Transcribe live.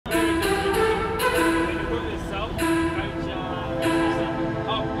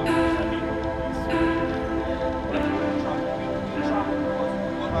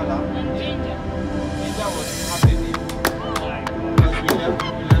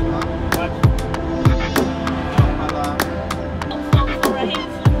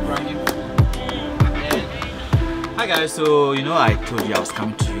guys, so I told you I was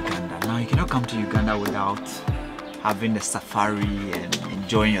coming to Uganda. Now you cannot come to Uganda without having the safari and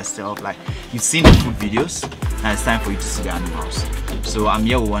enjoying yourself. Like, you've seen the food videos, now it's time for you to see the animals. So I'm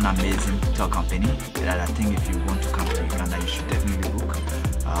here with one amazing tour company that I think if you want to come to Uganda, you should definitely book.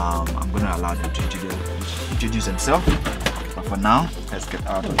 I'm going to allow them to introduce themselves. But for now, let's get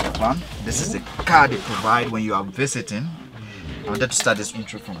out of the van. This is the car they provide when you are visiting. I wanted to start this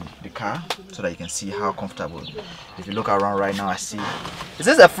intro from the car so that you can see how comfortable. If you look around right now, I see. Is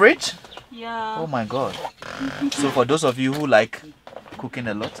this a fridge? Yeah. Oh my god. So for those of you who like cooking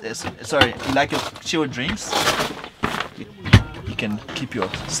a lot, sorry, you like your chilled drinks, you can keep your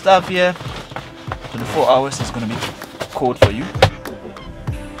stuff here. 24 hours is going to be cold for you.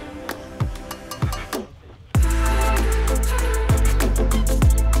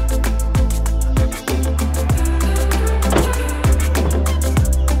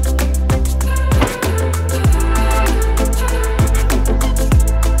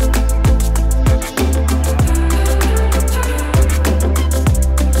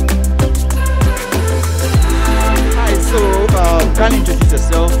 Can you introduce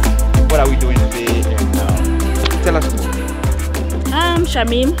yourself? What are we doing today? And tell us more. I'm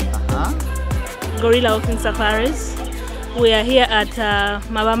Shamim, Gorilla Walking Safaris. We are here at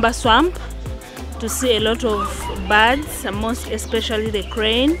Mabamba Swamp to see a lot of birds, most especially the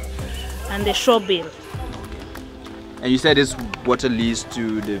crane and the shorebill. And you said this water leads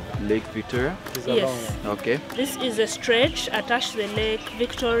to the Lake Victoria? Yes. Okay. This is a stretch attached to the Lake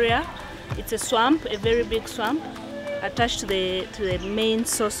Victoria. It's a swamp, a very big swamp, attached to the main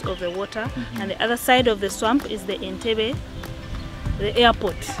source of the water, and the other side of the swamp is the Entebbe, the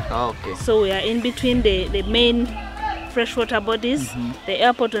airport. Oh, okay. So we are in between the main freshwater bodies, the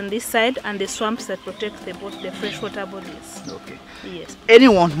airport on this side, and the swamps that protect the freshwater bodies. Okay. Yes.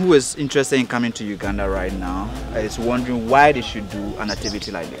 Anyone who is interested in coming to Uganda right now is wondering why they should do an activity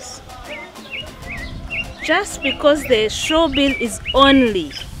like this. Just because the shorebill is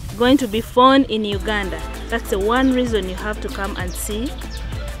only going to be found in Uganda. That's the one reason you have to come and see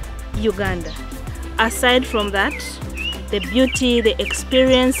Uganda. Aside from that, the beauty, the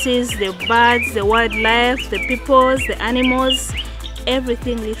experiences, the birds, the wildlife, the peoples, the animals,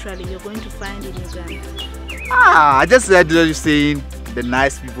 everything literally you're going to find in Uganda. I just heard you saying the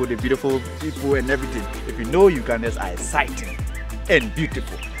nice people, the beautiful people and everything. If you know Ugandans are exciting and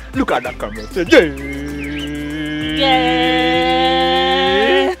beautiful. Look at that camera. Say, yeah!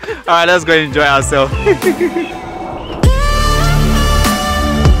 Alright, let's go and enjoy ourselves. Actually,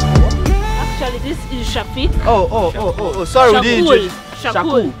 this is Shafiq. Oh, sorry, we didn't.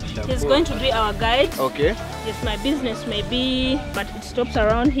 Shakul. He's going to be our guide. Okay. Yes, my business may be, but it stops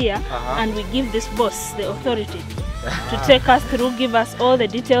around here, and we give this boss the authority to take us through, give us all the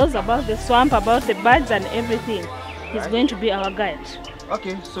details about the swamp, about the birds and everything. He's going to be our guide.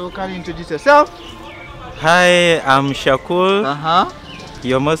 Okay, so can you introduce yourself? Hi, I'm Shakul.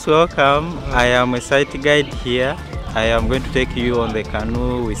 You're most welcome. I am a site guide here. I am going to take you on the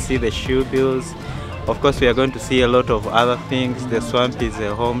canoe. We see the shoebills. Of course, we are going to see a lot of other things. The swamp is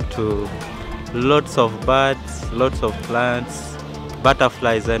a home to lots of birds, lots of plants,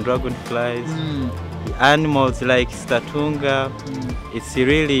 butterflies and dragonflies, animals like statunga. It's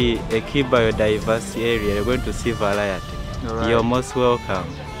really a key biodiversity area. You're going to see variety. Right. You're most welcome.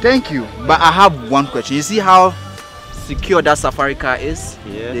 Thank you. But I have one question. You see how secure that safari car is?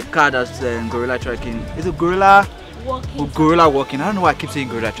 Yeah. The car that's gorilla tracking. Is it gorilla walking? Oh, gorilla walking. I don't know why I keep saying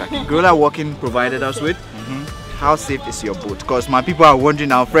gorilla tracking. Gorilla walking provided us with. How safe is your boat? Because my people are wondering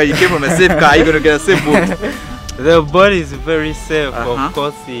now, Fred, you came from a safe car, you're going to get a safe boat. The boat is very safe. Of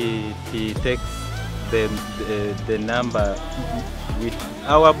course, he takes the number.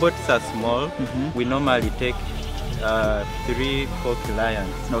 Our boats are small. We normally take 3-4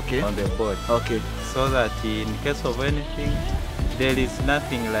 clients on the boat. Okay. So that in case of anything, there is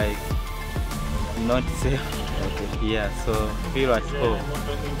nothing like not safe. Okay. Yeah, so feel at home.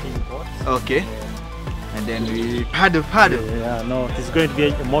 Okay. And then we paddle. Yeah, no, it's going to be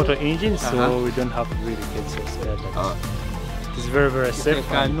a motor engine, so we don't have to really get so scared. It's very, very safe. It's a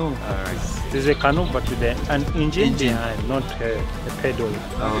canoe. It is a canoe, but with an engine behind, not a pedal.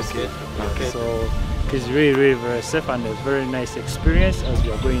 Okay. So it's really, really very safe and a very nice experience as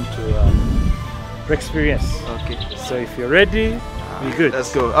we are going to experience. Okay. So if you're ready, be good.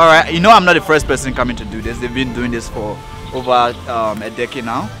 Let's go. All right. You know, I'm not the first person coming to do this. They've been doing this for over a decade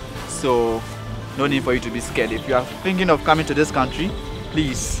now. So no need for you to be scared. If you are thinking of coming to this country,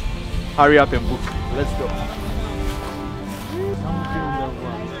 please hurry up and book. Let's go.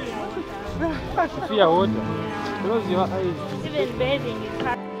 Fear water. Close your eyes. Even bathing is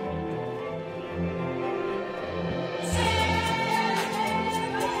hard.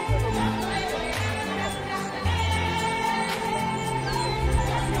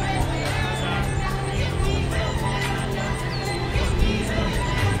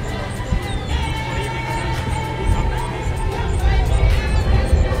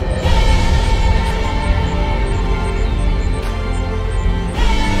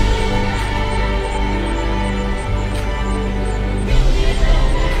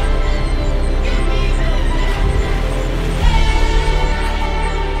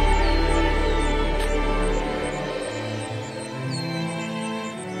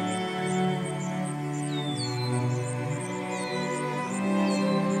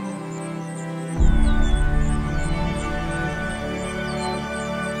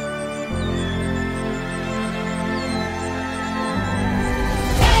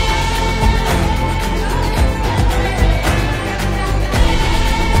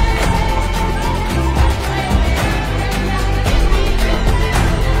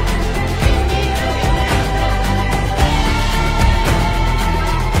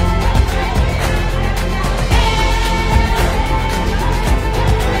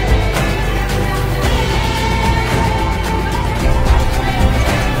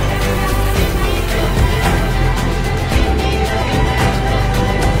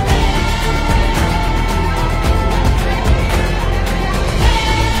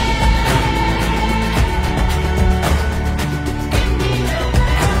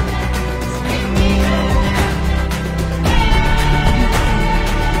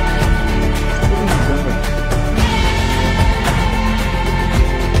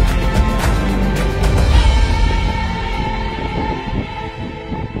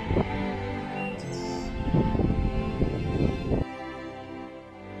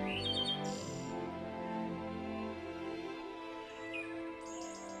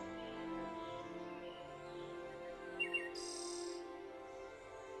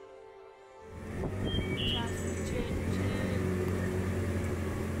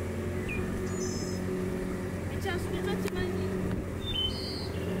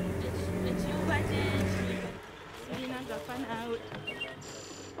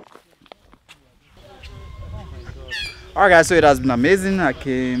 Alright guys, so it has been amazing. I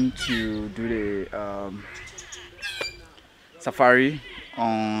came to do the safari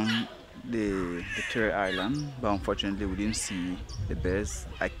on the Victoria Island, but unfortunately we didn't see the birds.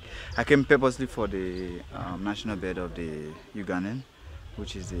 I came purposely for the national bird of the Ugandan,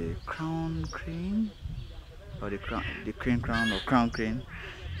 which is the crown crane, or the crane crown, or crown crane.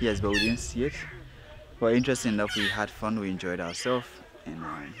 Yes, but we didn't see it. But interesting enough, we had fun, we enjoyed ourselves, and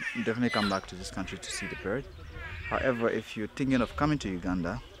definitely come back to this country to see the bird. However, if you're thinking of coming to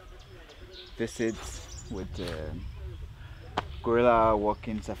Uganda, visit with the gorilla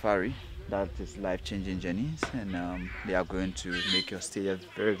walking safari. That is life-changing journeys, and they are going to make your stay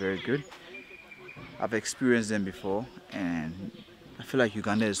very, very good. I've experienced them before, and I feel like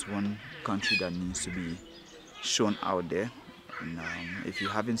Uganda is one country that needs to be shown out there. And if you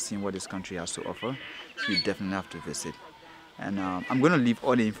haven't seen what this country has to offer, you definitely have to visit. And I'm going to leave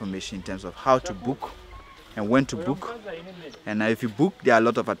all the information in terms of how to book and when to book. And if you book, there are a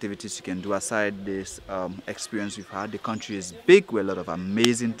lot of activities you can do aside this experience we've had. The country is big with a lot of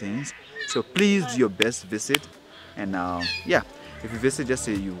amazing things, so please do your best, visit. And yeah, if you visit, just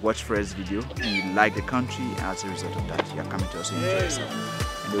say you watch Fred's video and you like the country, and as a result of that you are coming to us to enjoy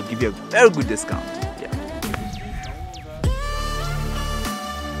yourself, and they'll give you a very good discount.